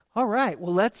All right,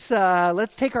 well,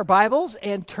 let's take our Bibles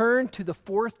and turn to the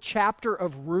 4th chapter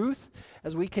of Ruth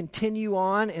as we continue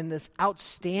on in this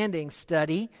outstanding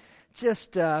study.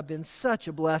 Just been such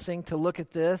a blessing to look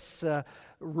at this.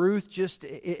 Ruth just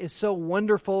is so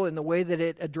wonderful in the way that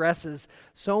it addresses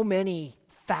so many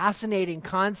fascinating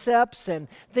concepts and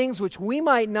things which we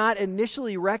might not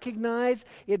initially recognize.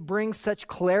 It brings such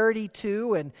clarity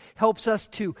to and helps us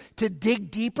to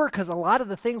dig deeper, because a lot of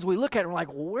the things we look at are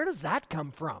like, well, where does that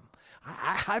come from?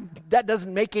 That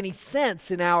doesn't make any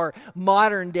sense in our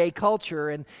modern day culture.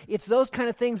 And it's those kind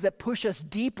of things that push us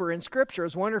deeper in Scripture.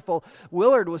 It's wonderful.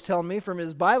 Willard was telling me from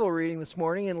his Bible reading this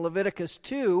morning in Leviticus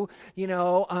 2,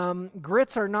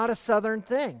 grits are not a Southern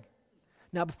thing.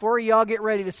 Now, before y'all get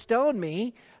ready to stone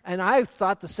me, and I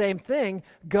thought the same thing,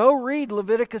 go read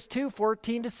Leviticus 2,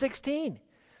 14 to 16.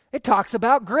 It talks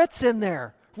about grits in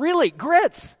there. Really,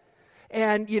 grits.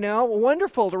 And,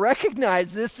 wonderful to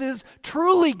recognize this is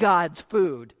truly God's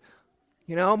food.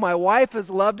 My wife has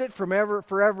loved it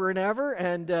forever and ever,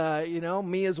 and,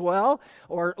 me as well,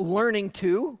 or learning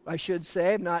to, I should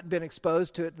say. I've not been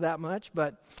exposed to it that much,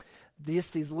 but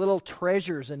these little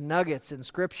treasures and nuggets in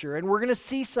Scripture. And we're going to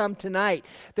see some tonight.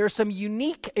 There's some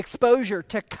unique exposure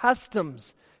to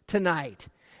customs tonight.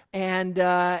 And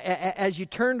as you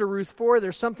turn to Ruth 4,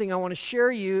 there's something I want to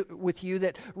share with you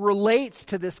that relates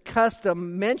to this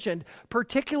custom mentioned,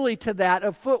 particularly to that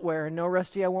of footwear. And no,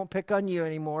 Rusty, I won't pick on you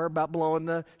anymore about blowing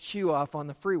the shoe off on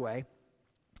the freeway.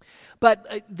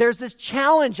 But there's this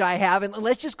challenge I have, and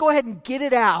let's just go ahead and get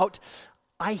it out.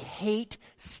 I hate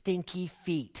stinky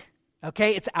feet.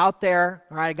 Okay, it's out there.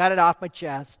 All right, I got it off my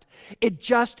chest. It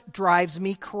just drives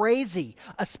me crazy,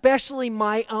 especially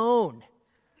my own.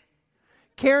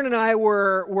 Karen and I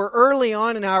were early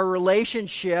on in our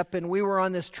relationship, and we were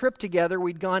on this trip together.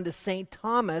 We'd gone to St.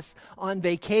 Thomas on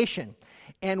vacation,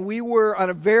 and we were on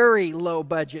a very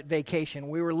low-budget vacation.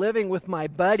 We were living with my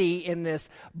buddy in this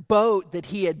boat that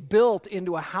he had built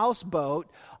into a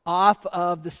houseboat off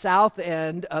of the south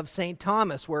end of St.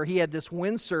 Thomas, where he had this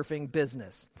windsurfing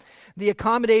business. The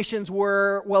accommodations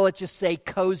were, well, let's just say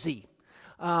cozy.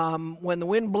 When the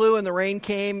wind blew and the rain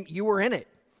came, you were in it,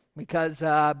 because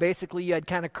basically you had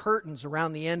kind of curtains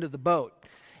around the end of the boat,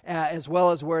 as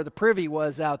well as where the privy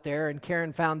was out there. And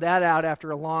Karen found that out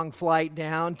after a long flight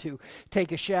down to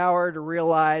take a shower, to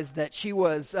realize that she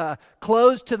was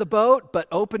closed to the boat but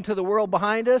open to the world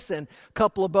behind us. And a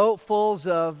couple of boatfuls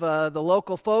of the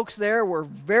local folks there were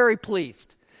very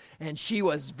pleased. And she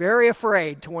was very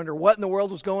afraid to wonder what in the world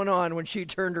was going on when she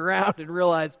turned around and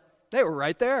realized they were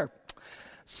right there.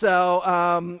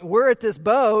 So we're at this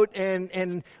boat,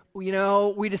 and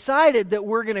we decided that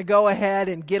we're going to go ahead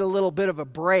and get a little bit of a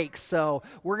break. So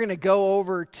we're going to go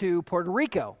over to Puerto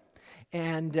Rico.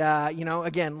 And,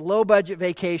 again, low-budget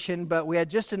vacation, but we had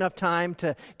just enough time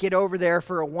to get over there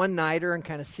for a one-nighter and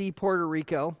kind of see Puerto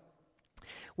Rico.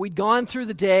 We'd gone through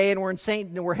the day, and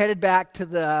we're headed back to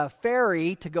the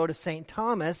ferry to go to St.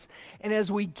 Thomas. And as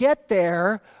we get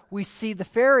there, we see the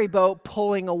ferry boat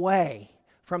pulling away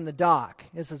from the dock.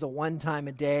 This is a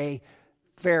one-time-a-day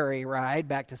ferry ride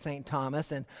back to St.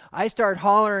 Thomas. And I start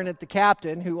hollering at the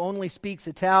captain, who only speaks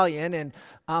Italian, and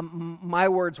my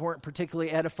words weren't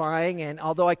particularly edifying. And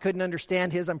although I couldn't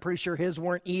understand his, I'm pretty sure his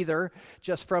weren't either,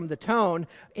 just from the tone.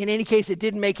 In any case, it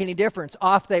didn't make any difference.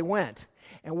 Off they went.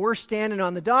 And we're standing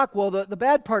on the dock. Well, the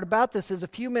bad part about this is a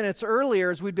few minutes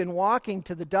earlier, as we'd been walking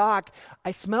to the dock,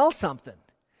 I smell something.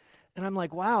 And I'm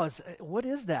like, wow, what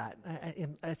is that?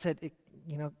 I said,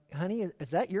 honey,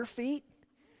 is that your feet?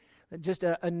 Just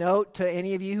a note to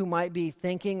any of you who might be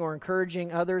thinking or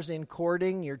encouraging others in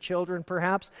courting your children,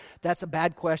 perhaps. That's a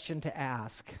bad question to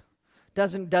ask.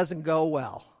 Doesn't go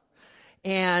well.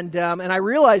 And I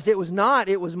realized it was not.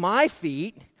 It was my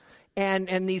feet.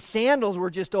 And these sandals were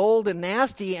just old and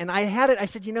nasty, and I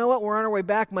said, you know what, we're on our way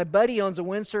back. My buddy owns a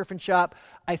windsurfing shop.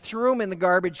 I threw them in the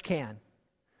garbage can.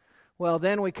 Well,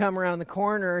 then we come around the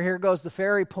corner. Here goes the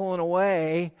ferry pulling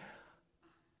away.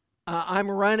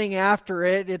 I'm running after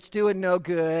it. It's doing no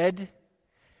good.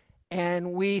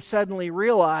 And we suddenly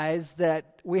realize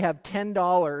that we have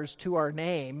 $10 to our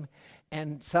name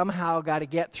and somehow got to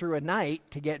get through a night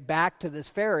to get back to this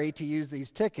ferry to use these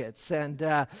tickets.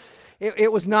 And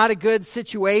it was not a good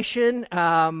situation. We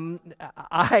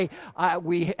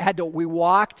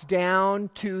walked down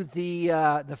to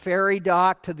the ferry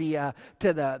dock, to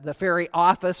the ferry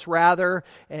office rather,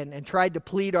 and tried to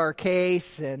plead our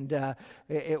case. And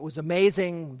it was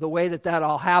amazing the way that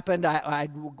all happened. I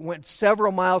went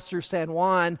several miles through San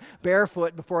Juan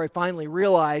barefoot before I finally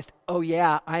realized, oh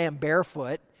yeah, I am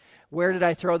barefoot. Where did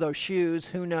I throw those shoes?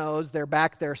 Who knows? They're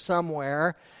back there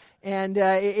somewhere. And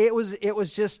it was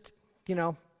just,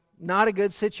 Not a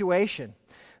good situation.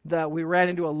 We ran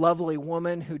into a lovely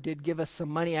woman who did give us some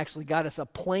money, actually got us a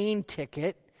plane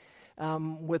ticket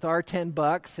with our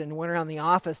 $10 and went around the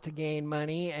office to gain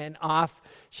money, and off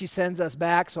she sends us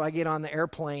back, so I get on the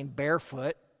airplane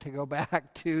barefoot to go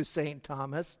back to St.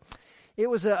 Thomas. It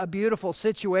was a beautiful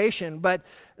situation, but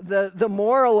the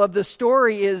moral of the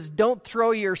story is don't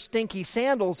throw your stinky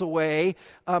sandals away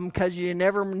because you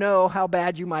never know how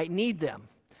bad you might need them.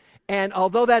 And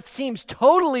although that seems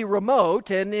totally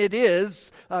remote, and it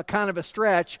is kind of a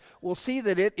stretch, we'll see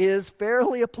that it is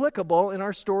fairly applicable in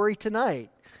our story tonight,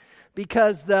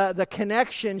 because the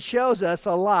connection shows us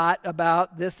a lot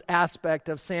about this aspect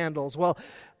of sandals. Well,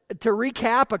 to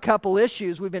recap a couple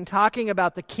issues, we've been talking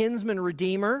about the kinsman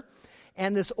redeemer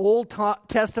and this Old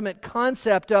Testament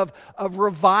concept of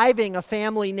reviving a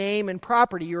family name and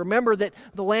property. You remember that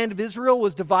the land of Israel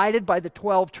was divided by the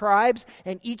 12 tribes,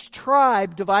 and each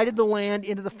tribe divided the land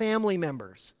into the family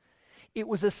members. It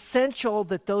was essential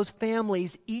that those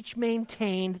families each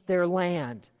maintained their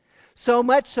land. So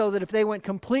much so that if they went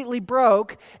completely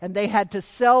broke and they had to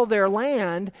sell their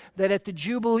land, that at the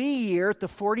Jubilee year, at the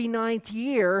 49th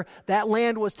year, that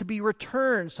land was to be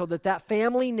returned so that that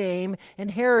family name and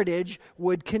heritage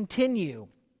would continue.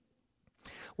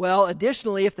 Well,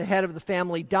 additionally, if the head of the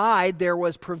family died, there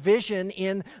was provision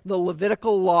in the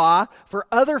Levitical law for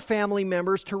other family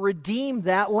members to redeem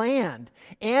that land.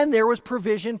 And there was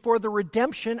provision for the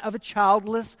redemption of a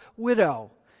childless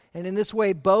widow. And in this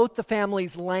way, both the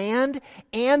family's land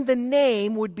and the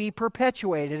name would be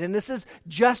perpetuated. And this is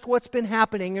just what's been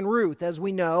happening in Ruth, as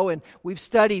we know, and we've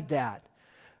studied that.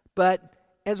 But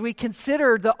as we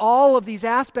consider all of these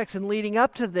aspects and leading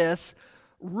up to this,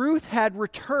 Ruth had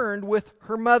returned with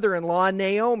her mother-in-law,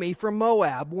 Naomi, from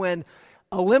Moab, when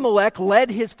Elimelech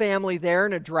led his family there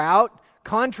in a drought,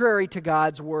 contrary to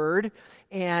God's word,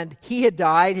 and he had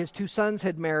died. His 2 sons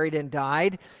had married and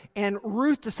died. And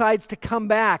Ruth decides to come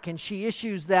back, and she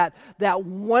issues that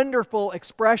wonderful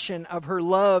expression of her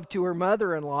love to her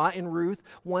mother-in-law in Ruth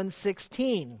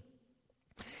 1:16.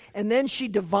 And then she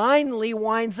divinely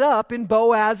winds up in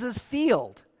Boaz's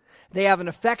field. They have an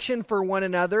affection for one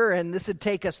another, and this would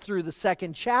take us through the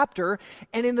 2nd chapter.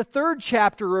 And in the 3rd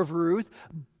chapter of Ruth,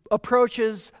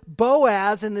 approaches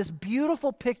Boaz in this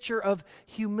beautiful picture of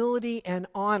humility and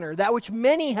honor, that which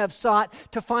many have sought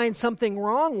to find something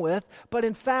wrong with, but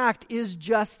in fact is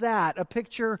just that, a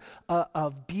picture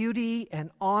of beauty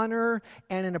and honor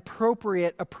and an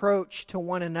appropriate approach to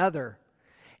one another.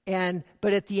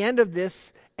 But at the end of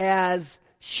this, as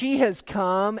she has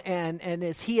come and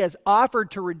as he has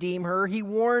offered to redeem her, he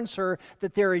warns her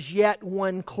that there is yet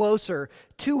one closer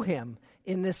to him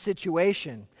in this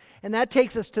situation. And that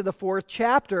takes us to the 4th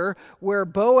chapter, where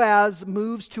Boaz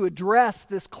moves to address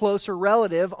this closer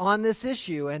relative on this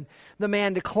issue. And the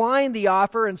man declined the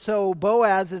offer, and so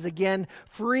Boaz is again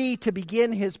free to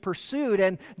begin his pursuit.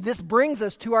 And this brings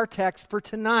us to our text for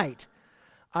tonight.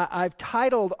 I've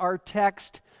titled our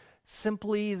text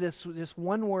simply this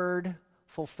one word: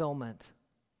 fulfillment.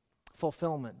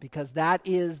 Fulfillment, because that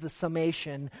is the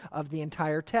summation of the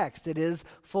entire text. It is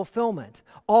fulfillment.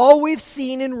 All we've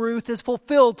seen in Ruth is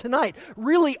fulfilled tonight.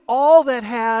 Really, all that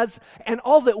has and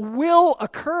all that will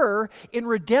occur in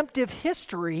redemptive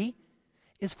history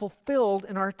is fulfilled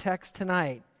in our text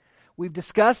tonight. We've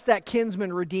discussed that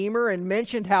kinsman redeemer and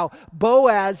mentioned how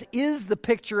Boaz is the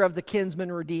picture of the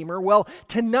kinsman redeemer. Well,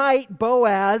 tonight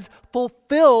Boaz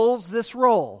fulfills this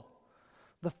role.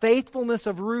 The faithfulness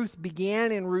of Ruth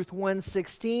began in Ruth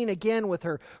 1:16, again with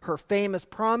her famous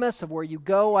promise of where you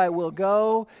go, I will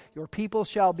go. Your people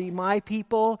shall be my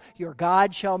people. Your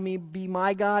God shall be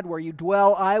my God. Where you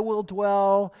dwell, I will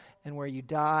dwell. And where you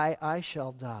die, I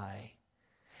shall die.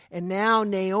 And now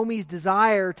Naomi's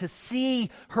desire to see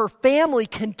her family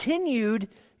continued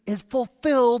is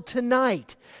fulfilled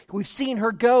tonight. We've seen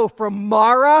her go from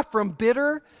Mara, from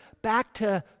bitter, back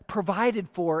to provided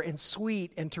for and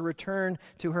sweet, and to return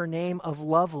to her name of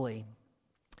lovely.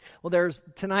 Well, there's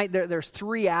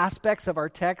 3 aspects of our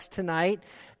text tonight,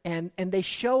 and they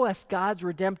show us God's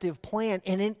redemptive plan.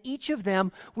 And in each of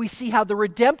them, we see how the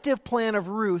redemptive plan of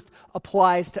Ruth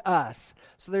applies to us.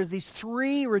 So there's these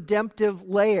 3 redemptive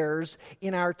layers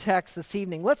in our text this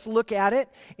evening. Let's look at it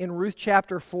in Ruth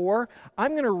chapter 4.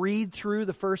 I'm going to read through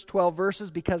the first 12 verses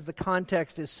because the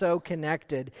context is so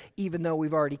connected, even though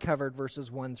we've already covered verses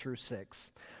 1 through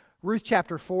 6. Ruth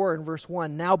chapter 4 and verse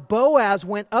 1. Now Boaz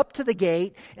went up to the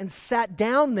gate and sat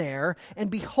down there,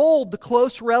 and behold, the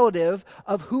close relative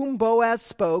of whom Boaz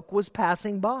spoke was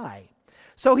passing by.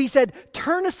 So he said,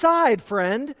 "Turn aside,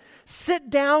 friend,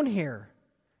 sit down here."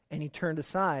 And he turned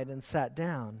aside and sat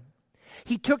down.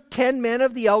 He took 10 men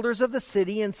of the elders of the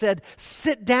city and said,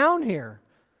 "Sit down here."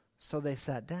 So they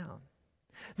sat down.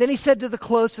 Then he said to the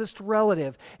closest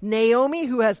relative, "Naomi,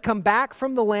 who has come back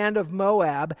from the land of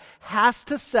Moab, has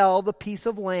to sell the piece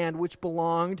of land which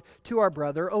belonged to our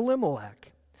brother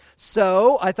Elimelech.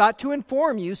 So I thought to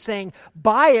inform you, saying,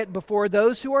 buy it before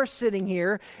those who are sitting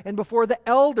here and before the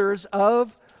elders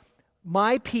of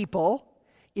my people.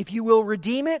 If you will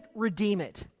redeem it, redeem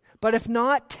it. But if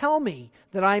not, tell me,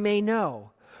 that I may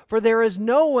know. For there is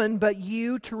no one but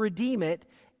you to redeem it,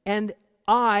 and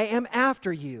I am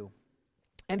after you."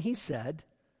 And he said,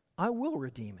 "I will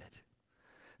redeem it."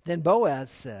 Then Boaz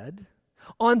said,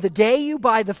 "On the day you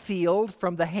buy the field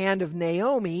from the hand of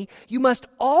Naomi, you must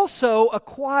also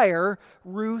acquire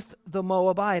Ruth the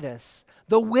Moabitess,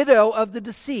 the widow of the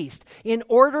deceased, in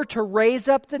order to raise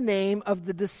up the name of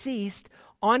the deceased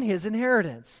on his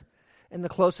inheritance." And the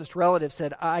closest relative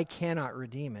said, "I cannot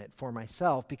redeem it for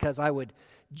myself, because I would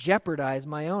jeopardize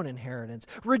my own inheritance.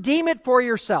 Redeem it for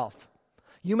yourself.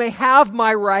 You may have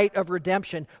my right of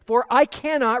redemption, for I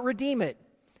cannot redeem it."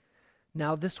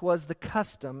 Now this was the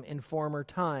custom in former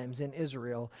times in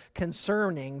Israel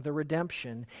concerning the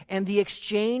redemption and the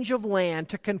exchange of land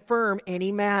to confirm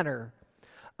any matter.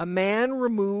 A man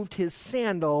removed his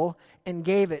sandal and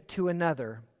gave it to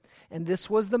another. And this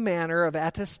was the manner of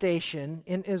attestation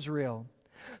in Israel.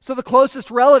 So the closest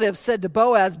relative said to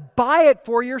Boaz, "Buy it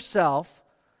for yourself."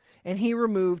 And he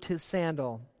removed his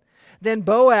sandal. Then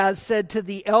Boaz said to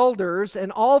the elders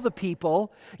and all the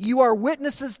people, "You are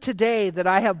witnesses today that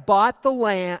I have bought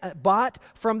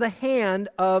from the hand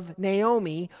of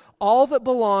Naomi all that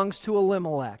belongs to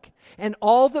Elimelech, and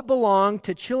all that belonged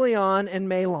to Chilion and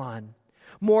Mahlon.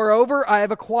 Moreover, I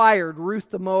have acquired Ruth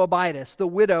the Moabitess, the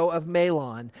widow of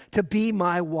Mahlon, to be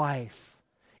my wife,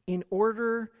 in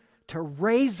order to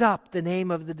raise up the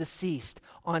name of the deceased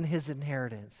on his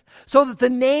inheritance, so that the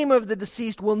name of the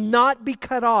deceased will not be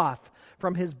cut off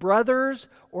from his brothers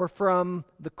or from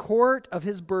the court of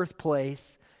his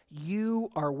birthplace.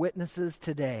 You are witnesses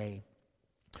today."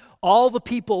 All the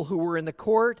people who were in the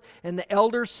court and the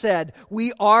elders said,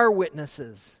 "We are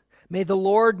witnesses. May the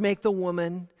Lord make the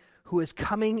woman who is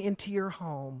coming into your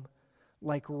home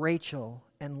like Rachel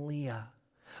and Leah,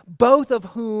 both of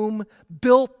whom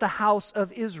built the house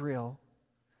of Israel.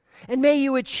 And may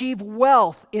you achieve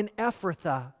wealth in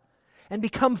Ephrathah and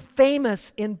become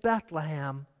famous in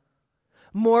Bethlehem.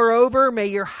 Moreover, may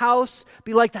your house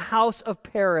be like the house of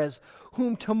Perez,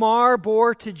 whom Tamar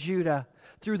bore to Judah,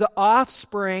 through the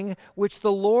offspring which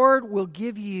the Lord will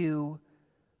give you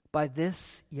by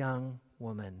this young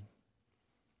woman."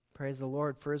 Praise the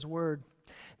Lord for His word.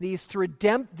 These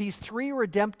three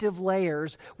redemptive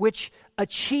layers which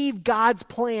achieve God's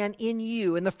plan in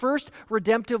you. And the first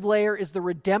redemptive layer is the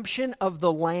redemption of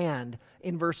the land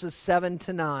in verses 7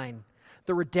 to 9.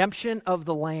 The redemption of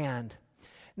the land.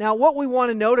 Now, what we want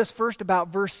to notice first about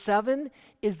verse 7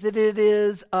 is that it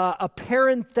is a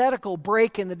parenthetical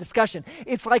break in the discussion.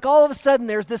 It's like all of a sudden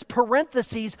there's this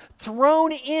parentheses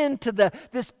thrown into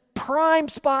this prime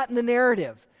spot in the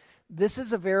narrative. This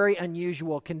is a very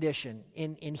unusual condition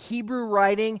in Hebrew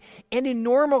writing and in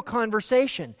normal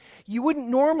conversation. You wouldn't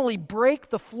normally break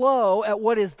the flow at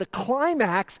what is the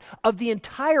climax of the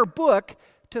entire book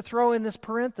to throw in this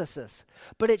parenthesis.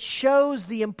 But it shows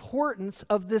the importance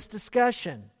of this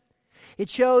discussion. It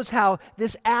shows how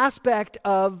this aspect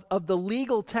of the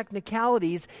legal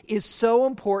technicalities is so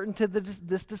important to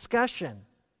this discussion.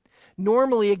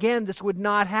 Normally, again, this would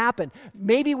not happen.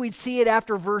 Maybe we'd see it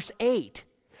after verse 8.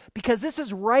 Because this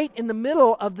is right in the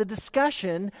middle of the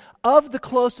discussion of the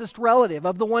closest relative,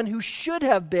 of the one who should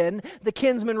have been the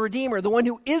kinsman redeemer, the one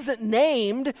who isn't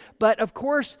named, but of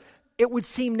course it would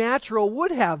seem natural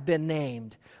would have been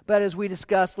named. But as we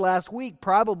discussed last week,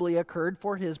 probably occurred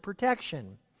for his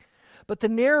protection. But the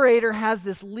narrator has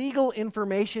this legal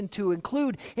information to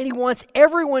include, and he wants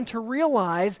everyone to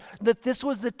realize that this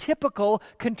was the typical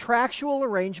contractual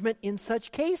arrangement in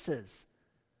such cases.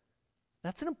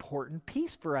 That's an important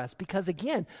piece for us because,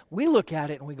 again, we look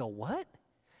at it and we go, what?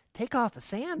 Take off a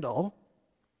sandal?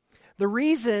 The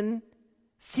reason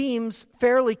seems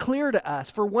fairly clear to us.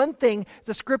 For one thing,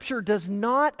 the Scripture does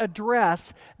not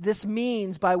address this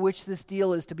means by which this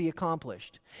deal is to be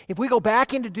accomplished. If we go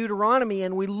back into Deuteronomy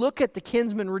and we look at the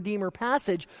kinsman redeemer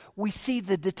passage, we see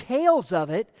the details of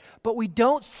it, but we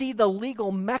don't see the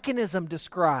legal mechanism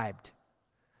described.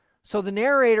 So the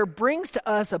narrator brings to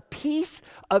us a piece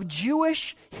of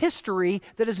Jewish history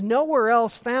that is nowhere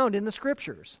else found in the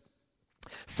Scriptures.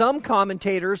 Some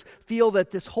commentators feel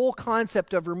that this whole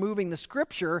concept of removing the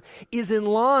Scripture is in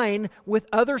line with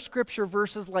other Scripture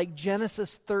verses like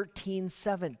Genesis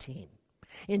 13:17.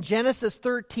 In Genesis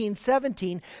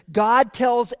 13:17, God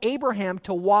tells Abraham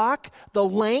to walk the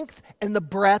length and the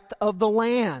breadth of the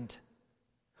land.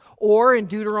 Or in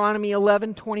Deuteronomy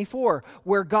 11:24,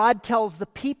 where God tells the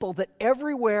people that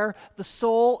everywhere the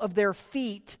sole of their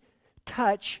feet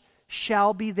touch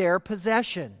shall be their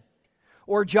possession.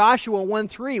 Or Joshua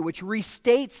 1:3, which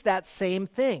restates that same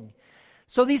thing.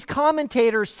 So these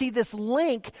commentators see this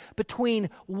link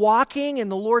between walking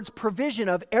and the Lord's provision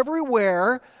of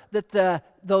everywhere that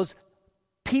those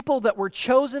people that were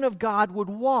chosen of God would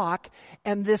walk,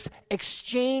 and this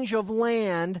exchange of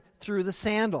land through the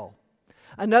sandal.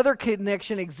 Another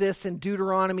connection exists in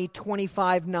Deuteronomy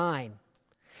 25:9.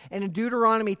 And in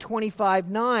Deuteronomy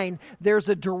 25:9, there's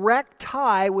a direct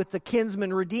tie with the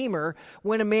kinsman redeemer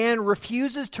when a man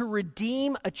refuses to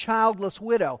redeem a childless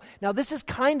widow. Now, this is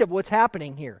kind of what's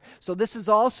happening here. So this is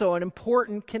also an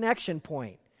important connection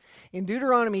point. In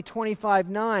Deuteronomy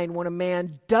 25:9, when a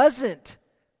man doesn't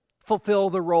fulfill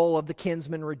the role of the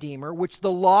kinsman redeemer, which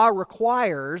the law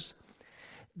requires,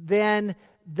 then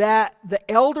that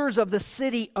the elders of the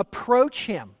city approach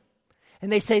him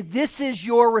and they say, this is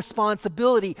your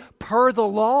responsibility per the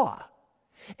law.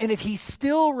 And if he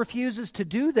still refuses to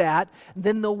do that,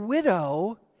 then the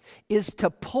widow is to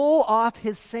pull off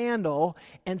his sandal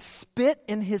and spit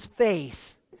in his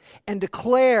face and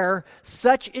declare,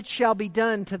 such it shall be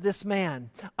done to this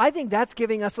man. I think that's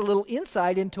giving us a little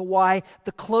insight into why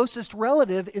the closest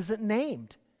relative isn't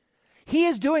named. He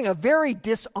is doing a very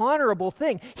dishonorable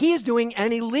thing. He is doing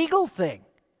an illegal thing.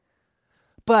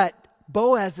 But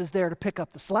Boaz is there to pick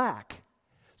up the slack.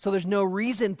 So there's no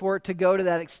reason for it to go to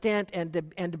that extent and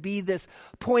to be this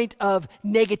point of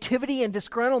negativity and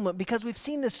disgruntlement, because we've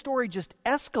seen this story just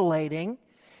escalating,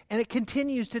 and it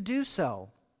continues to do so.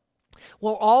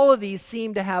 Well, all of these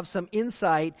seem to have some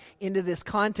insight into this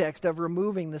context of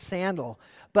removing the sandal,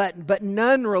 but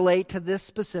none relate to this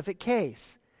specific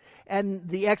case. And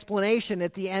the explanation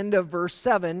at the end of verse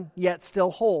 7 yet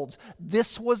still holds.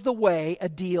 This was the way a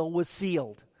deal was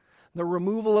sealed. The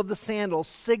removal of the sandal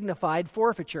signified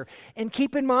forfeiture. And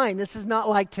keep in mind, this is not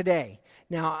like today.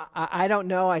 Now, I don't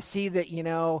know. I see that,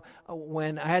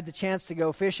 when I had the chance to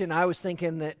go fishing, I was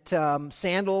thinking that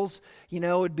sandals,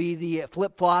 would be the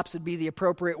flip-flops would be the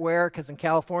appropriate wear, because in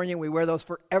California we wear those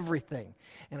for everything.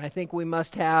 And I think we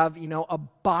must have, a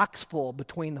box full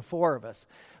between the four of us.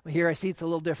 Here I see it's a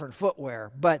little different footwear.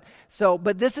 But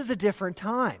this is a different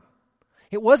time.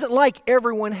 It wasn't like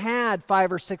everyone had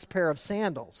 5 or 6 pair of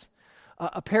sandals.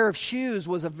 A pair of shoes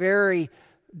was a very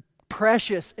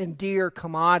precious and dear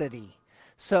commodity.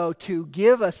 So to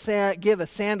give a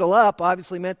sandal up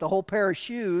obviously meant the whole pair of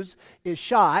shoes is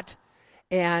shot,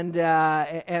 and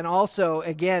also,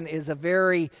 again, is a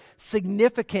very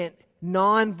significant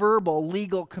nonverbal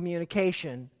legal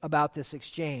communication about this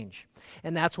exchange.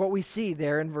 And that's what we see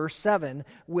there in verse 7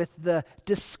 with the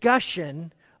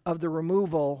discussion of the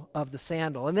removal of the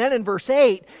sandal. And then in verse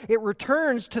 8, it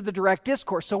returns to the direct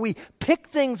discourse. So we pick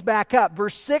things back up.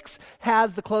 Verse 6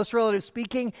 has the close relative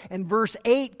speaking, and verse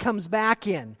 8 comes back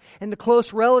in. And the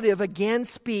close relative again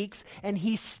speaks, and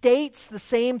he states the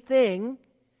same thing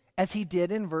as he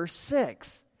did in verse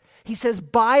 6. He says,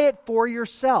 buy it for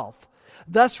yourself,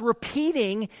 thus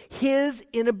repeating his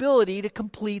inability to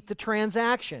complete the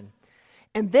transaction.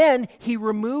 And then he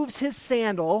removes his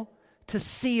sandal to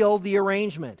seal the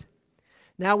arrangement.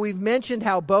 Now, we've mentioned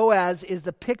how Boaz is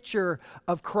the picture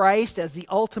of Christ as the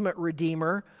ultimate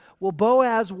redeemer. Well,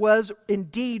 Boaz was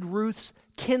indeed Ruth's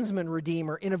kinsman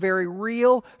redeemer in a very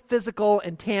real, physical,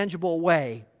 and tangible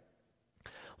way.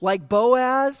 Like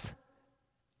Boaz,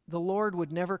 the Lord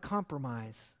would never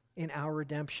compromise in our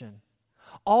redemption.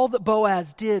 All that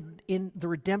Boaz did in the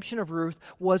redemption of Ruth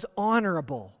was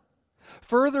honorable.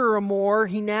 Furthermore,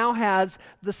 he now has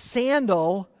the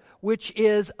sandal, which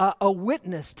is a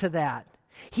witness to that.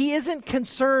 He isn't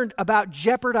concerned about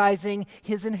jeopardizing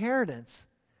his inheritance,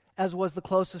 as was the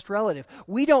closest relative.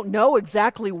 We don't know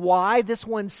exactly why this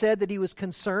one said that he was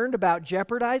concerned about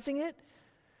jeopardizing it.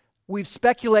 We've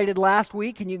speculated last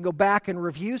week, and you can go back and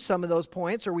review some of those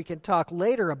points, or we can talk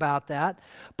later about that.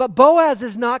 But Boaz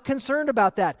is not concerned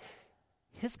about that.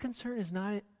 His concern is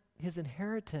not his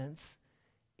inheritance,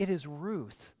 it is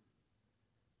Ruth.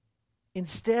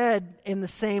 Instead, in the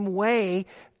same way,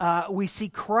 we see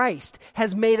Christ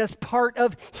has made us part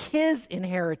of his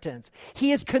inheritance.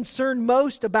 He is concerned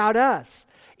most about us.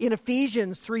 In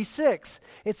Ephesians 3:6,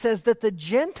 it says that the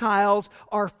Gentiles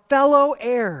are fellow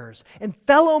heirs and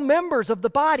fellow members of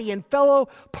the body and fellow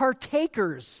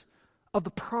partakers of the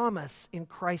promise in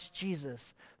Christ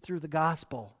Jesus through the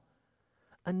gospel.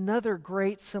 Another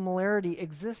great similarity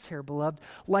exists here, beloved.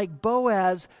 Like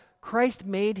Boaz, Christ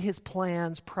made his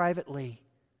plans privately,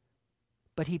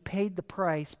 but he paid the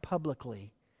price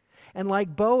publicly. And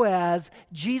like Boaz,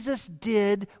 Jesus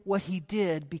did what he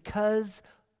did because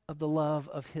of the love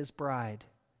of his bride,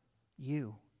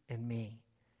 you and me.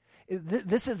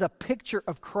 This is a picture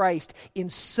of Christ in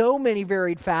so many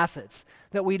varied facets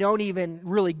that we don't even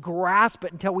really grasp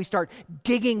it until we start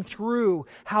digging through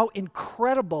how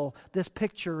incredible this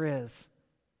picture is.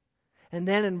 And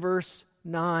then in verse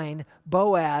 9,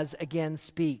 Boaz again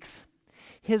speaks.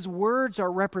 His words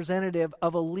are representative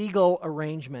of a legal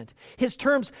arrangement. His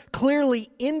terms clearly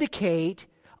indicate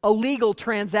a legal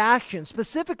transaction,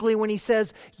 specifically when he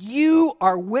says, "You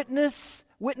are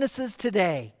witnesses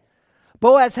today."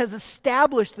 Boaz has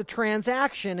established the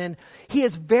transaction, and he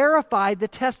has verified the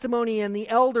testimony and the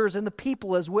elders and the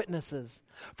people as witnesses.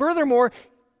 Furthermore,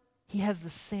 he has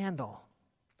the sandal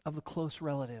of the close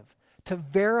relative to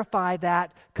verify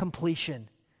that completion.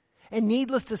 And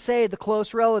needless to say, the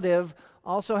close relative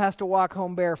also has to walk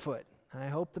home barefoot. I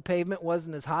hope the pavement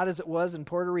wasn't as hot as it was in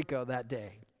Puerto Rico that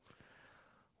day.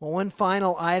 Well, one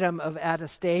final item of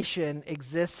attestation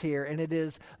exists here, and it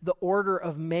is the order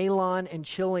of Mahlon and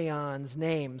Chilion's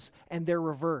names, and they're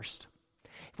reversed.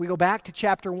 If we go back to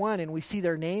chapter 1 and we see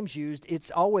their names used, it's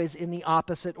always in the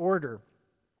opposite order.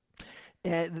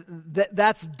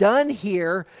 That's done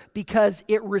here because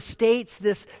it restates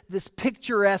this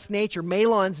picturesque nature.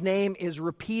 Mahlon's name is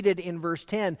repeated in verse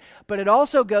 10, but it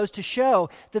also goes to show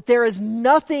that there is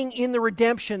nothing in the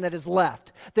redemption that is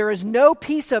left. There is no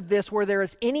piece of this where there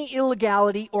is any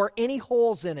illegality or any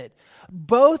holes in it.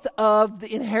 Both of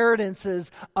the inheritances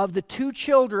of the two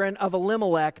children of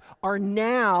Elimelech are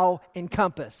now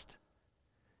encompassed.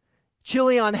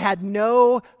 Chilion had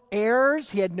no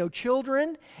heirs, he had no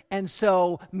children, and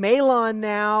so Mahlon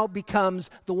now becomes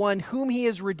the one whom he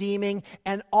is redeeming,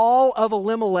 and all of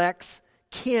Elimelech's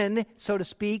kin, so to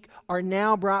speak, are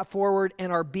now brought forward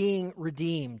and are being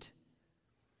redeemed.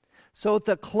 So at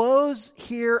the close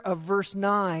here of verse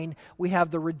 9, we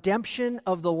have the redemption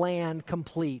of the land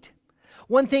complete.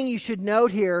 One thing you should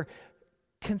note here,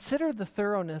 consider the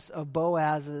thoroughness of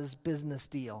Boaz's business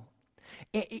deal.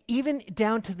 Even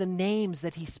down to the names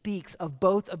that he speaks of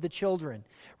both of the children.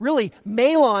 Really,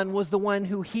 Mahlon was the one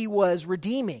who he was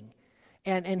redeeming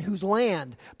and whose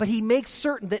land. But he makes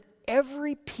certain that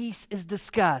every piece is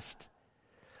discussed.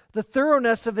 The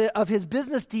thoroughness of his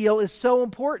business deal is so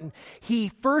important.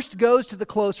 He first goes to the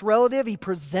close relative. He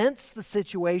presents the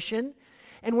situation.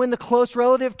 And when the close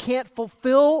relative can't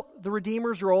fulfill the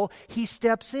Redeemer's role, he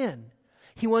steps in.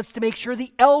 He wants to make sure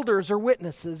the elders are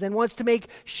witnesses and wants to make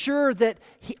sure that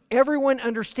everyone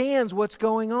understands what's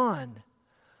going on.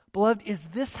 Beloved, is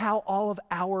this how all of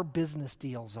our business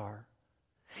deals are?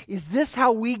 Is this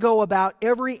how we go about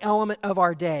every element of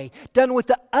our day? Done with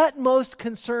the utmost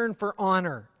concern for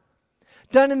honor.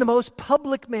 Done in the most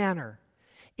public manner.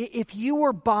 If you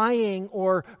were buying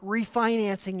or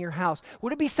refinancing your house,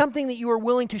 would it be something that you were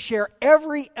willing to share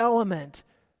every element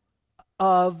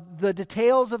of the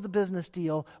details of the business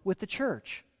deal with the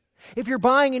church? If you're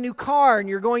buying a new car and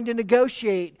you're going to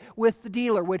negotiate with the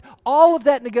dealer, would all of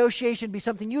that negotiation be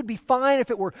something you'd be fine if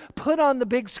it were put on the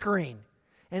big screen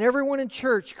and everyone in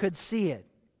church could see it?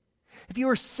 If you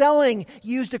were selling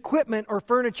used equipment or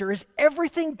furniture, is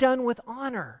everything done with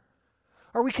honor?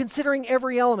 Are we considering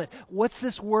every element? What's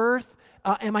this worth?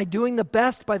 Am I doing the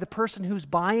best by the person who's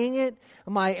buying it?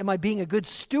 Am I being a good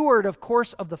steward, of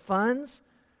course, of the funds?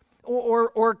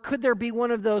 Or could there be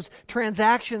one of those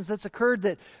transactions that's occurred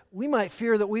that we might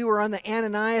fear that we were on the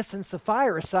Ananias and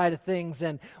Sapphira side of things,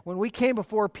 and when we came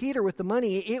before Peter with the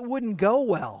money, it wouldn't go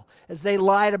well as they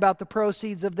lied about the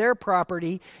proceeds of their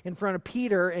property in front of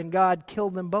Peter, and God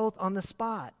killed them both on the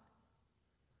spot.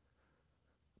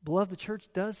 Beloved, the church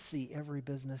does see every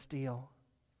business deal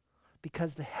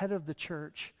because the head of the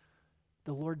church,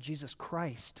 the Lord Jesus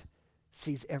Christ,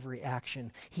 sees every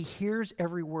action. He hears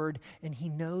every word and he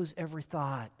knows every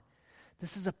thought.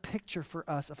 This is a picture for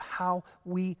us of how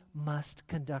we must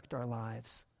conduct our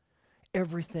lives.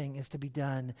 Everything is to be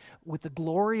done with the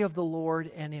glory of the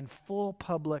Lord and in full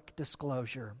public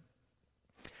disclosure.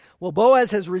 Well, Boaz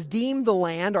has redeemed the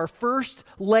land, our first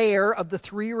layer of the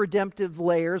three redemptive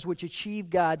layers which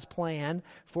achieve God's plan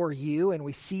for you, and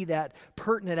we see that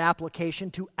pertinent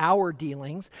application to our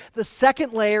dealings. The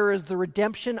second layer is the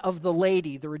redemption of the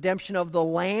lady, the redemption of the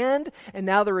land, and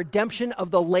now the redemption of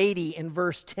the lady in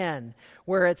verse 10,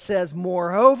 where it says,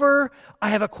 "Moreover, I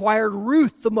have acquired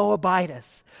Ruth the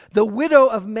Moabitess, the widow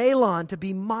of Mahlon, to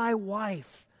be my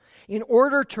wife. in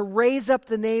order to raise up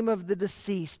the name of the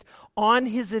deceased on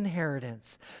his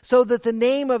inheritance, so that the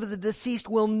name of the deceased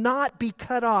will not be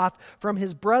cut off from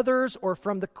his brothers or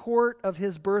from the court of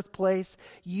his birthplace.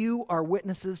 You are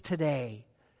witnesses today."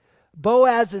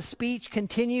 Boaz's speech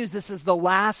continues. This is the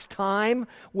last time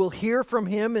we'll hear from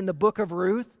him in the book of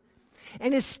Ruth.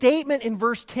 And his statement in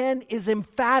verse 10 is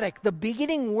emphatic. The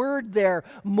beginning word there,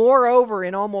 moreover,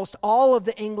 in almost all of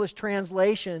the English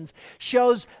translations,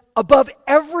 shows above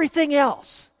everything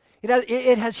else.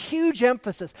 It has huge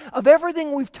emphasis. Of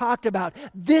everything we've talked about,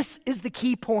 this is the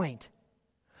key point.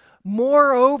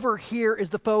 Moreover here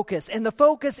is the focus, and the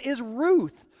focus is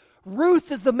Ruth.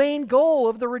 Ruth is the main goal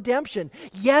of the redemption.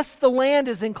 Yes, the land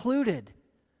is included,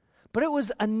 but it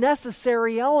was a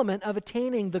necessary element of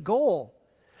attaining the goal.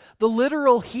 The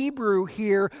literal Hebrew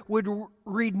here would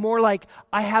read more like,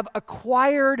 "I have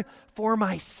acquired for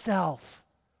myself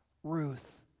Ruth."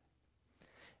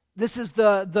 This is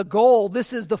the goal,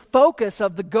 this is the focus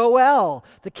of the Goel,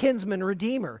 the kinsman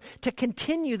redeemer, to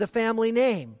continue the family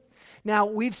name. Now,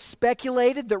 we've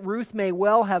speculated that Ruth may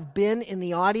well have been in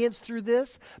the audience through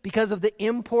this because of the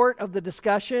import of the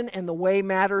discussion and the way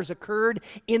matters occurred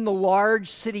in the large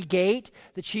city gate,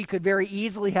 that she could very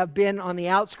easily have been on the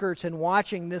outskirts and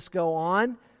watching this go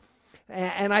on.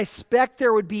 And I expect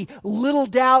there would be little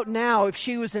doubt now if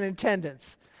she was in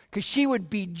attendance, because she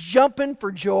would be jumping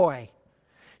for joy.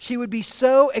 She would be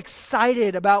so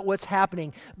excited about what's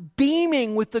happening,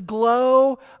 beaming with the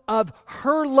glow of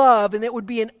her love, and it would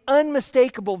be an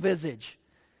unmistakable visage.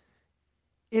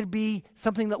 It'd be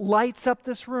something that lights up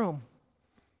this room.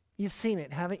 You've seen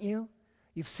it, haven't you?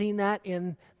 You've seen that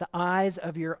in the eyes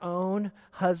of your own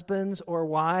husbands or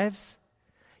wives.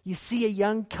 You see a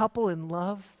young couple in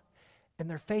love, and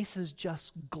their faces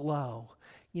just glow.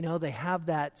 You know, they have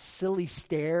that silly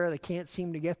stare. They can't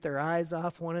seem to get their eyes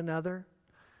off one another.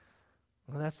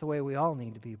 Well, that's the way we all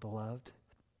need to be, beloved.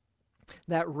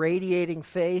 That radiating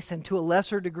face, and to a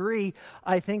lesser degree,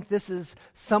 I think this is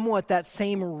somewhat that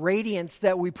same radiance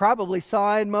that we probably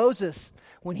saw in Moses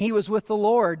when he was with the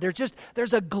Lord.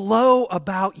 There's a glow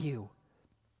about you.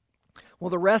 Well,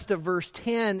 the rest of verse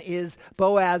 10 is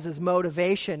Boaz's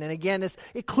motivation. And again,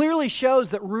 it clearly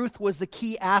shows that Ruth was the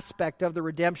key aspect of the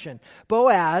redemption.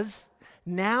 Boaz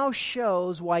now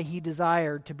shows why he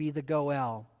desired to be the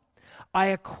Goel. "I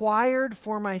acquired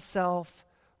for myself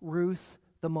Ruth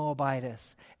the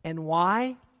Moabitess." And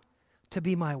why? To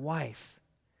be my wife.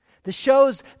 This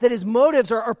shows that his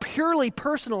motives are purely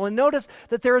personal. And notice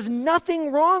that there is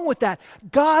nothing wrong with that.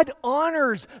 God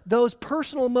honors those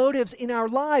personal motives in our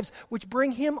lives, which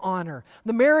bring him honor.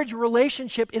 The marriage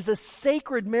relationship is a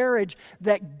sacred marriage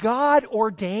that God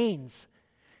ordains.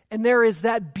 And there is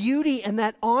that beauty and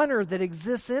that honor that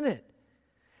exists in it.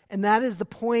 And that is the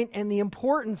point and the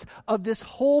importance of this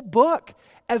whole book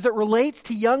as it relates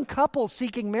to young couples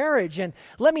seeking marriage. And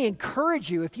let me encourage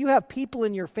you, if you have people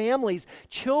in your families,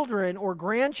 children or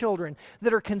grandchildren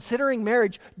that are considering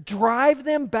marriage, drive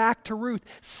them back to Ruth.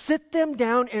 Sit them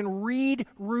down and read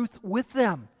Ruth with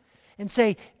them and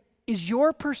say, is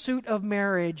your pursuit of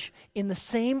marriage in the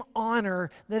same honor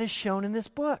that is shown in this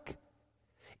book?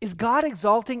 Is God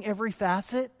exalting every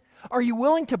facet? Are you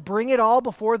willing to bring it all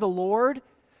before the Lord?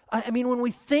 I mean, when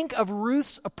we think of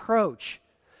Ruth's approach,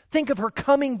 think of her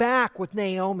coming back with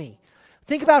Naomi.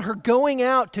 Think about her going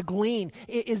out to glean.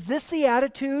 Is this the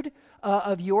attitude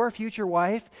of your future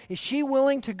wife? Is she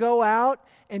willing to go out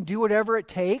and do whatever it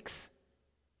takes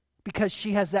because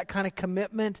she has that kind of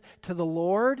commitment to the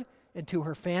Lord and to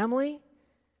her family?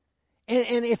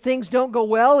 And if things don't go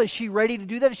well, is she ready to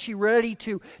do that? Is she ready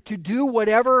to do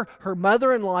whatever her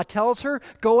mother-in-law tells her?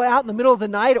 Go out in the middle of the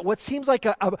night at what seems like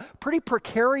a pretty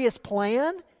precarious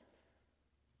plan?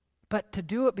 But to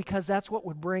do it because that's what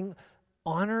would bring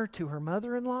honor to her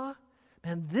mother-in-law?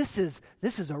 Man, this is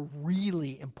a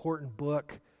really important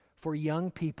book for young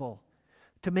people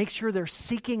to make sure they're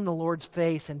seeking the Lord's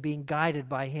face and being guided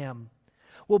by him.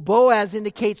 Well, Boaz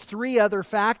indicates three other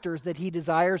factors that he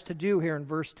desires to do here in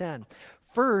verse 10.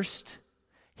 First,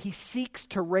 he seeks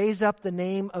to raise up the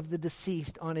name of the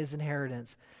deceased on his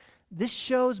inheritance. This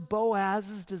shows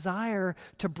Boaz's desire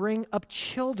to bring up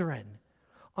children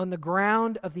on the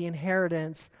ground of the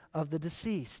inheritance of the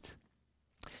deceased.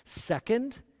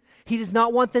 Second, he does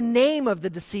not want the name of the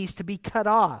deceased to be cut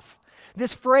off.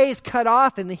 This phrase, cut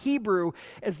off, in the Hebrew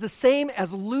is the same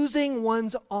as losing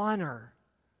one's honor.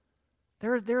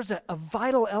 There's a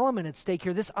vital element at stake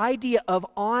here. This idea of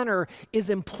honor is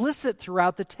implicit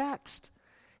throughout the text.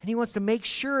 And he wants to make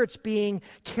sure it's being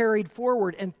carried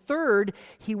forward. And third,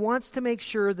 he wants to make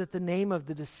sure that the name of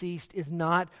the deceased is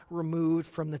not removed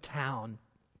from the town.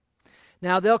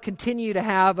 Now, they'll continue to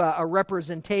have a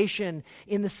representation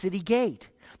in the city gate.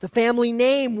 The family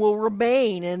name will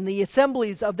remain in the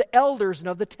assemblies of the elders and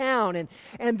of the town,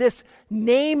 and this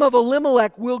name of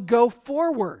Elimelech will go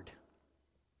forward.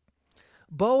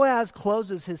 Boaz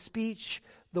closes his speech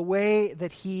the way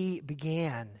that he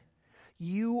began.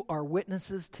 You are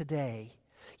witnesses today.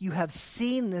 You have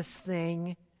seen this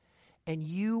thing, and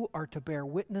you are to bear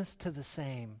witness to the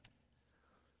same.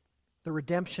 The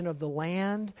redemption of the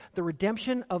land, the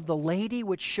redemption of the lady,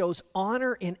 which shows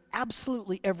honor in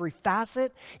absolutely every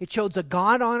facet. It shows a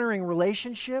God-honoring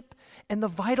relationship, and the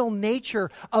vital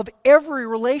nature of every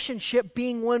relationship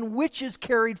being one which is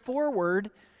carried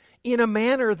forward in a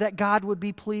manner that God would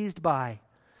be pleased by.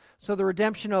 So the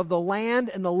redemption of the land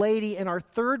and the lady, and our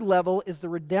third level is the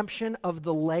redemption of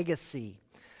the legacy.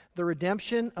 The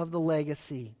redemption of the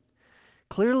legacy.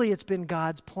 Clearly, it's been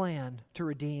God's plan to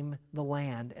redeem the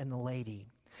land and the lady.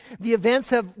 The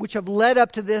events which have led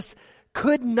up to this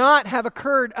could not have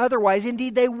occurred otherwise.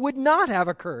 Indeed, they would not have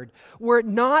occurred were it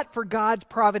not for God's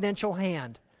providential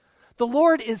hand. The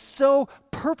Lord is so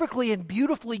perfectly and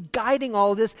beautifully guiding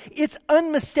all of this, it's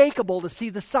unmistakable to see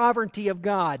the sovereignty of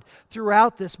God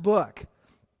throughout this book.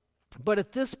 But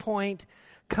at this point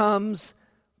comes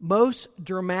most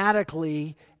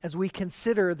dramatically as we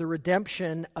consider the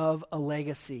redemption of a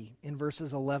legacy in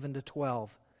verses 11 to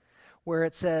 12, where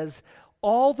it says,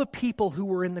 all the people who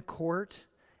were in the court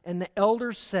and the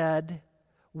elders said,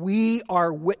 we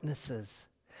are witnesses.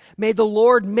 May the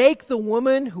Lord make the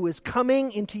woman who is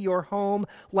coming into your home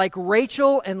like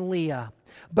Rachel and Leah,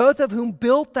 both of whom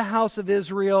built the house of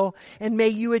Israel, and may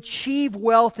you achieve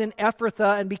wealth in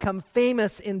Ephrathah and become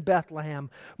famous in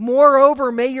Bethlehem.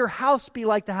 Moreover, may your house be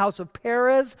like the house of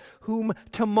Perez, whom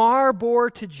Tamar bore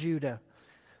to Judah,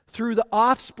 through the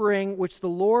offspring which the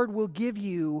Lord will give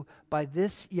you by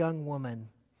this young woman.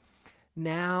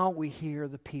 Now we hear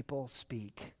the people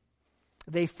speak.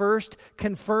 They first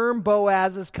confirm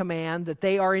Boaz's command that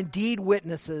they are indeed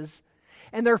witnesses,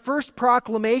 and their first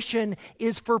proclamation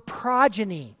is for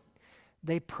progeny.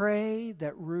 They pray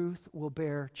that Ruth will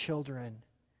bear children,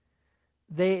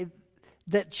 that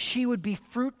she would be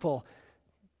fruitful.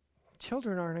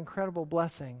 Children are an incredible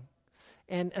blessing,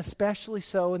 and especially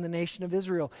so in the nation of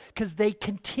Israel, because they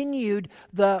continued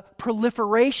the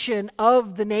proliferation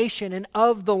of the nation and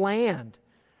of the land,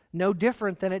 no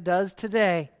different than it does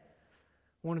today.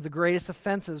 One of the greatest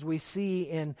offenses we see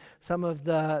in some of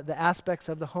the aspects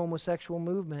of the homosexual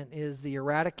movement is the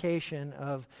eradication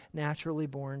of naturally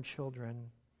born children.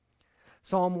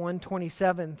 Psalm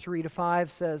 127,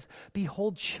 3-5 says,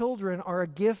 behold, children are a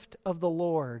gift of the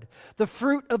Lord. The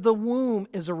fruit of the womb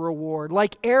is a reward.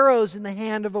 Like arrows in the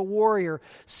hand of a warrior,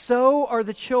 so are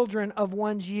the children of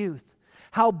one's youth.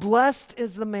 How blessed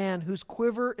is the man whose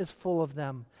quiver is full of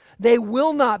them. They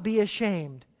will not be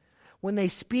ashamed when they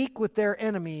speak with their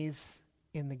enemies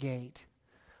in the gate.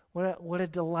 What a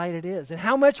delight it is. And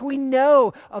how much we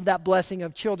know of that blessing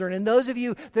of children. And those of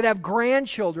you that have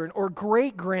grandchildren or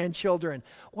great-grandchildren,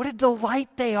 what a delight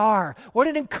they are. What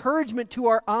an encouragement to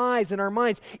our eyes and our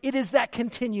minds. It is that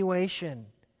continuation.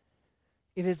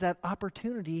 It is that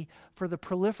opportunity for the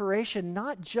proliferation,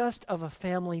 not just of a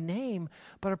family name,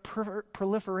 but a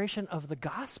proliferation of the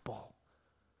gospel.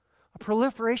 A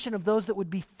proliferation of those that would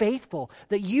be faithful,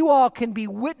 that you all can be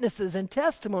witnesses and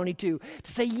testimony to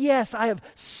say, yes, I have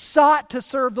sought to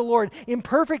serve the Lord,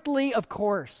 imperfectly, of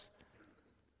course.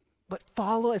 But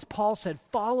follow, as Paul said,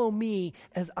 follow me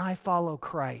as I follow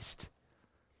Christ.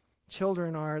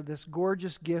 Children are this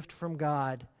gorgeous gift from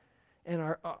God,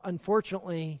 and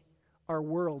unfortunately, our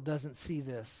world doesn't see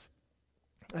this.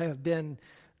 I have been,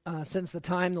 since the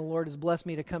time the Lord has blessed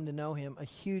me to come to know Him, a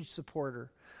huge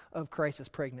supporter of crisis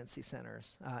pregnancy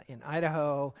centers in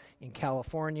Idaho, in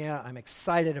California. I'm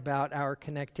excited about our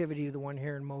connectivity to the one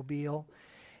here in Mobile.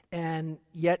 And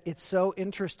yet it's so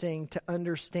interesting to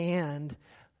understand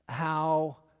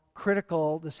how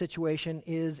critical the situation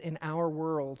is in our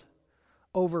world.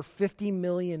 Over 50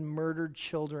 million murdered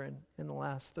children in the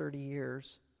last 30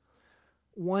 years.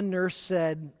 One nurse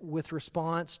said, with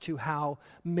response to how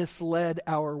misled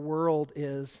our world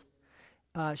is,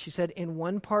 she said, in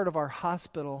one part of our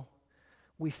hospital,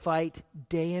 we fight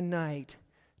day and night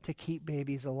to keep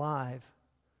babies alive,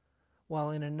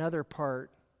 while in another part,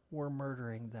 we're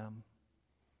murdering them.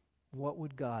 What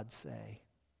would God say?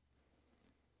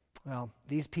 Well,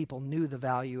 these people knew the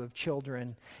value of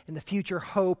children and the future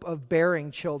hope of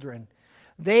bearing children.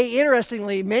 They,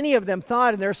 interestingly, many of them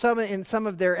thought, and there's some in some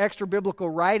of their extra-biblical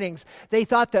writings, they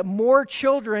thought that more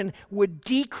children would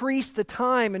decrease the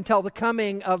time until the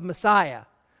coming of Messiah.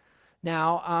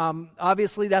 Now,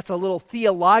 obviously that's a little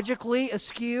theologically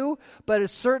askew, but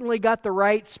it's certainly got the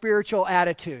right spiritual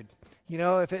attitude.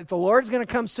 If the Lord's going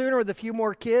to come sooner with a few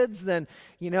more kids, then,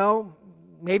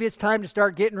 maybe it's time to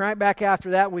start getting right back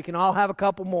after that. We can all have a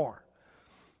couple more.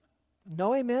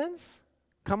 No amens?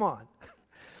 Come on.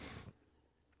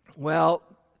 Well,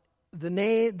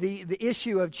 the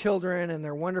issue of children and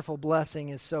their wonderful blessing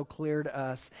is so clear to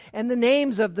us. And the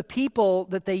names of the people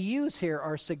that they use here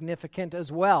are significant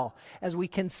as well, as we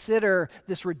consider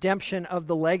this redemption of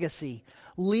the legacy.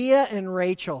 Leah and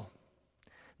Rachel.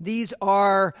 These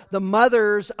are the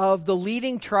mothers of the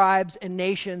leading tribes and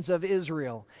nations of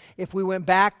Israel. If we went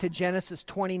back to Genesis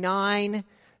 29,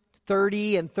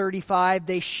 30, and 35,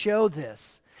 they show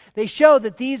this. They show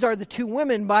that these are the two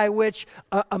women by which,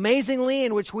 amazingly,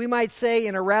 in which we might say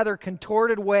in a rather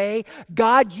contorted way,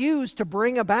 God used to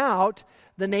bring about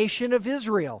the nation of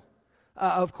Israel.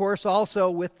 Of course,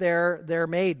 also with their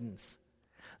maidens.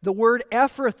 The word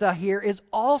Ephrathah here is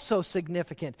also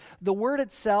significant. The word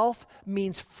itself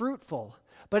means fruitful,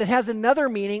 but it has another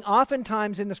meaning.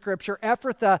 Oftentimes in the Scripture,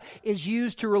 Ephrathah is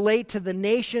used to relate to the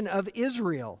nation of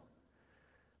Israel.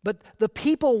 But the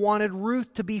people wanted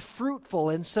Ruth to be fruitful,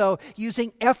 and so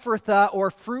using Ephrathah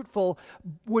or fruitful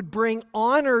would bring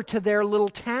honor to their little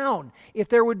town if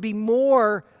there would be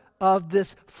more of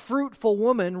this fruitful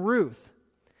woman, Ruth.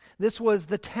 This was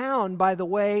the town, by the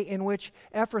way, in which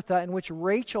Ephrathah, in which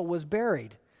Rachel was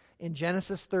buried in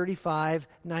Genesis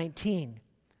 35:19.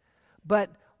 But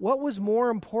what was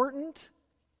more important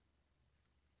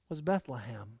was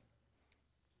Bethlehem.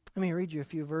 Let me read you a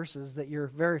few verses that you're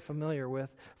very familiar with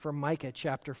from Micah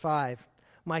chapter 5.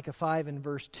 Micah 5 and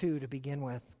verse 2 to begin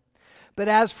with. But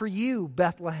as for you,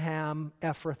 Bethlehem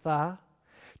Ephrathah,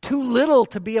 too little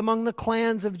to be among the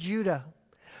clans of Judah.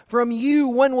 From you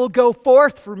one will go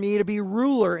forth for me to be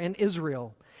ruler in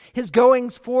Israel. His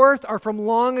goings forth are from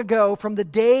long ago, from the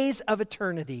days of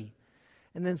eternity.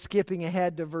 And then skipping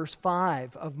ahead to verse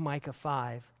 5 of Micah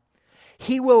 5.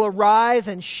 He will arise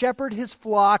and shepherd his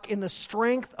flock in the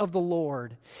strength of the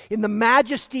Lord, in the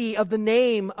majesty of the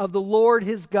name of the Lord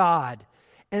his God,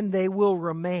 and they will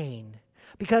remain.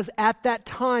 Because at that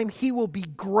time he will be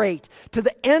great to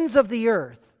the ends of the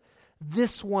earth.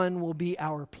 This one will be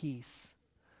our peace.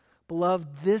 Beloved,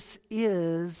 this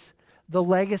is the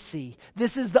legacy.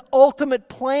 This is the ultimate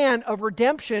plan of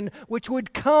redemption which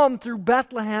would come through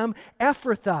Bethlehem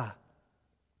Ephrathah.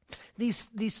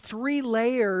 These three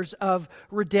layers of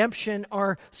redemption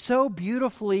are so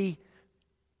beautifully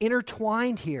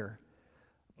intertwined here.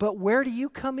 But where do you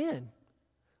come in?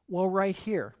 Well, right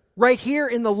here. Right here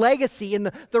in the legacy, in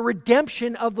the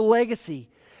redemption of the legacy.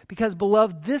 Because,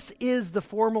 beloved, this is the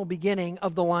formal beginning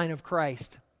of the line of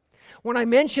Christ. When I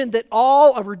mentioned that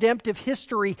all of redemptive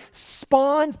history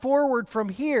spawned forward from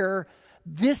here,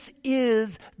 this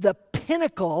is the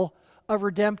pinnacle of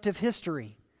redemptive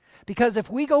history. Because if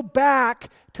we go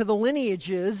back to the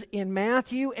lineages in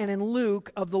Matthew and in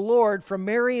Luke of the Lord from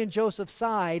Mary and Joseph's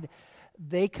side,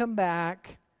 they come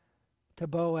back to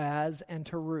Boaz and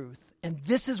to Ruth. And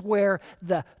this is where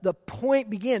the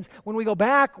point begins. When we go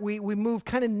back, we move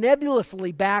kind of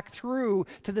nebulously back through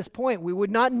to this point. We would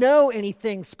not know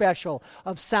anything special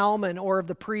of Salmon or of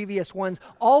the previous ones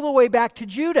all the way back to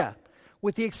Judah,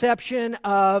 with the exception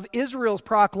of Israel's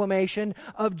proclamation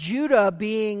of Judah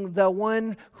being the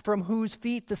one from whose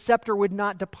feet the scepter would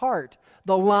not depart,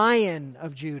 the Lion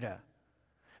of Judah.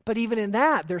 But even in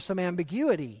that, there's some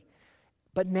ambiguity.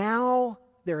 But now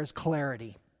there is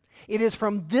clarity. It is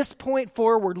from this point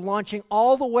forward, launching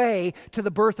all the way to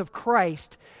the birth of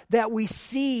Christ, that we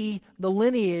see the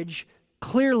lineage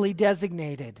clearly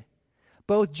designated.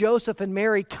 Both Joseph and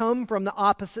Mary come from the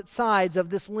opposite sides of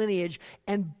this lineage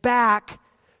and back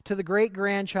to the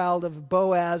great-grandchild of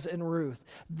Boaz and Ruth.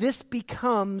 This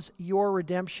becomes your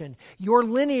redemption. Your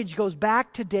lineage goes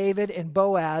back to David and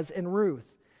Boaz and Ruth.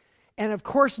 And of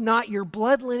course, not your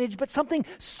blood lineage, but something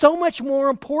so much more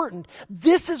important.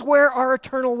 This is where our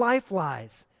eternal life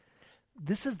lies.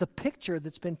 This is the picture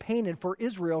that's been painted for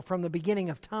Israel from the beginning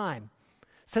of time.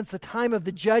 Since the time of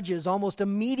the judges, almost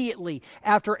immediately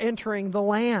after entering the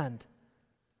land.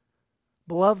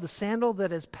 Beloved, the sandal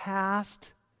that has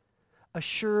passed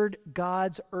assured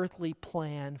God's earthly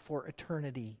plan for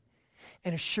eternity.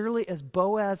 And as surely as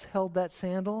Boaz held that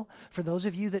sandal, for those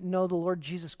of you that know the Lord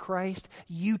Jesus Christ,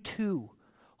 you too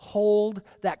hold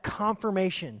that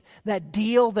confirmation, that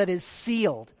deal that is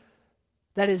sealed,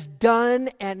 that is done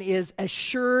and is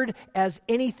assured as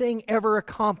anything ever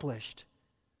accomplished.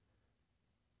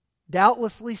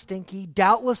 Doubtlessly stinky,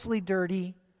 doubtlessly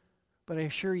dirty, but I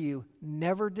assure you,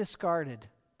 never discarded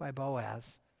by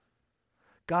Boaz.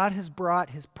 God has brought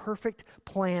his perfect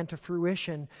plan to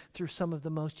fruition through some of the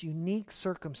most unique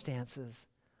circumstances.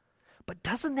 But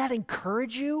doesn't that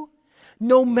encourage you?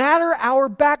 No matter our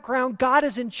background, God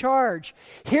is in charge.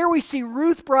 Here we see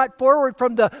Ruth brought forward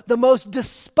from the most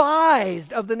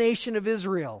despised of the nation of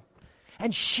Israel.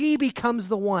 And she becomes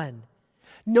the one.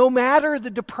 No matter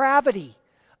the depravity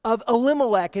of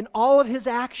Elimelech and all of his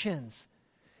actions,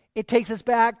 it takes us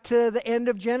back to the end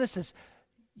of Genesis.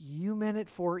 You meant it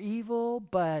for evil,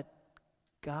 but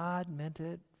God meant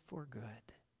it for good.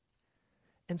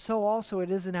 And so also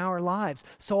it is in our lives.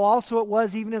 So also it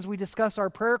was even as we discuss our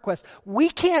prayer requests. We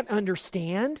can't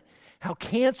understand how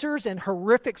cancers and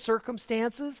horrific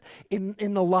circumstances in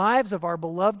the lives of our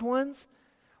beloved ones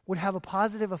would have a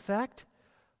positive effect.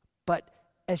 But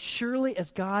as surely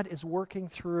as God is working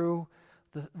through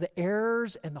the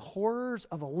errors and the horrors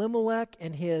of Elimelech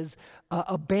and his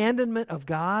abandonment of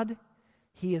God,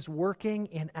 he is working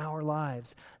in our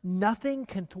lives. Nothing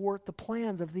can thwart the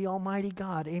plans of the Almighty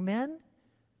God. Amen?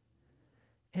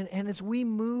 And as we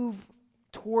move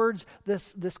towards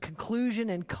this conclusion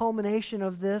and culmination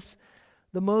of this,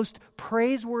 the most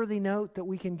praiseworthy note that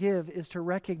we can give is to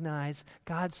recognize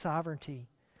God's sovereignty,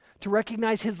 to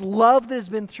recognize his love that has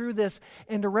been through this,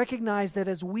 and to recognize that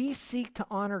as we seek to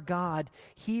honor God,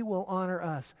 he will honor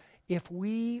us if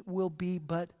we will be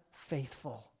but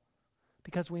faithful.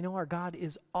 Because we know our God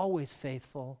is always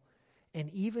faithful,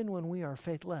 and even when we are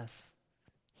faithless,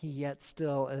 he yet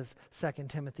still, as 2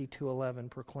 Timothy 2:11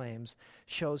 proclaims,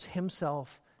 shows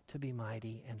himself to be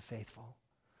mighty and faithful.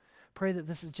 Pray that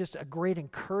this is just a great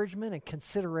encouragement and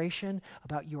consideration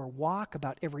about your walk,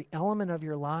 about every element of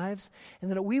your lives,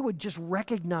 and that we would just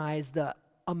recognize the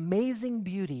amazing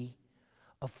beauty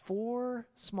of 4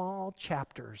 small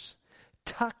chapters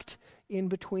tucked in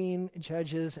between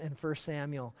Judges and 1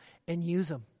 Samuel, and use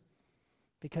them.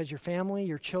 Because your family,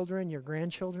 your children, your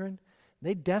grandchildren,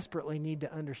 they desperately need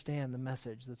to understand the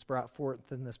message that's brought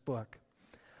forth in this book.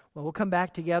 Well, we'll come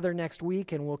back together next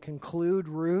week and we'll conclude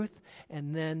Ruth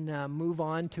and then move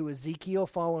on to Ezekiel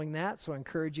following that. So I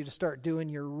encourage you to start doing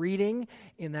your reading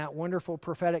in that wonderful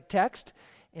prophetic text,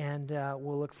 and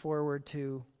we'll look forward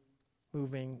to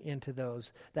moving into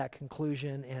that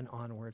conclusion and onward.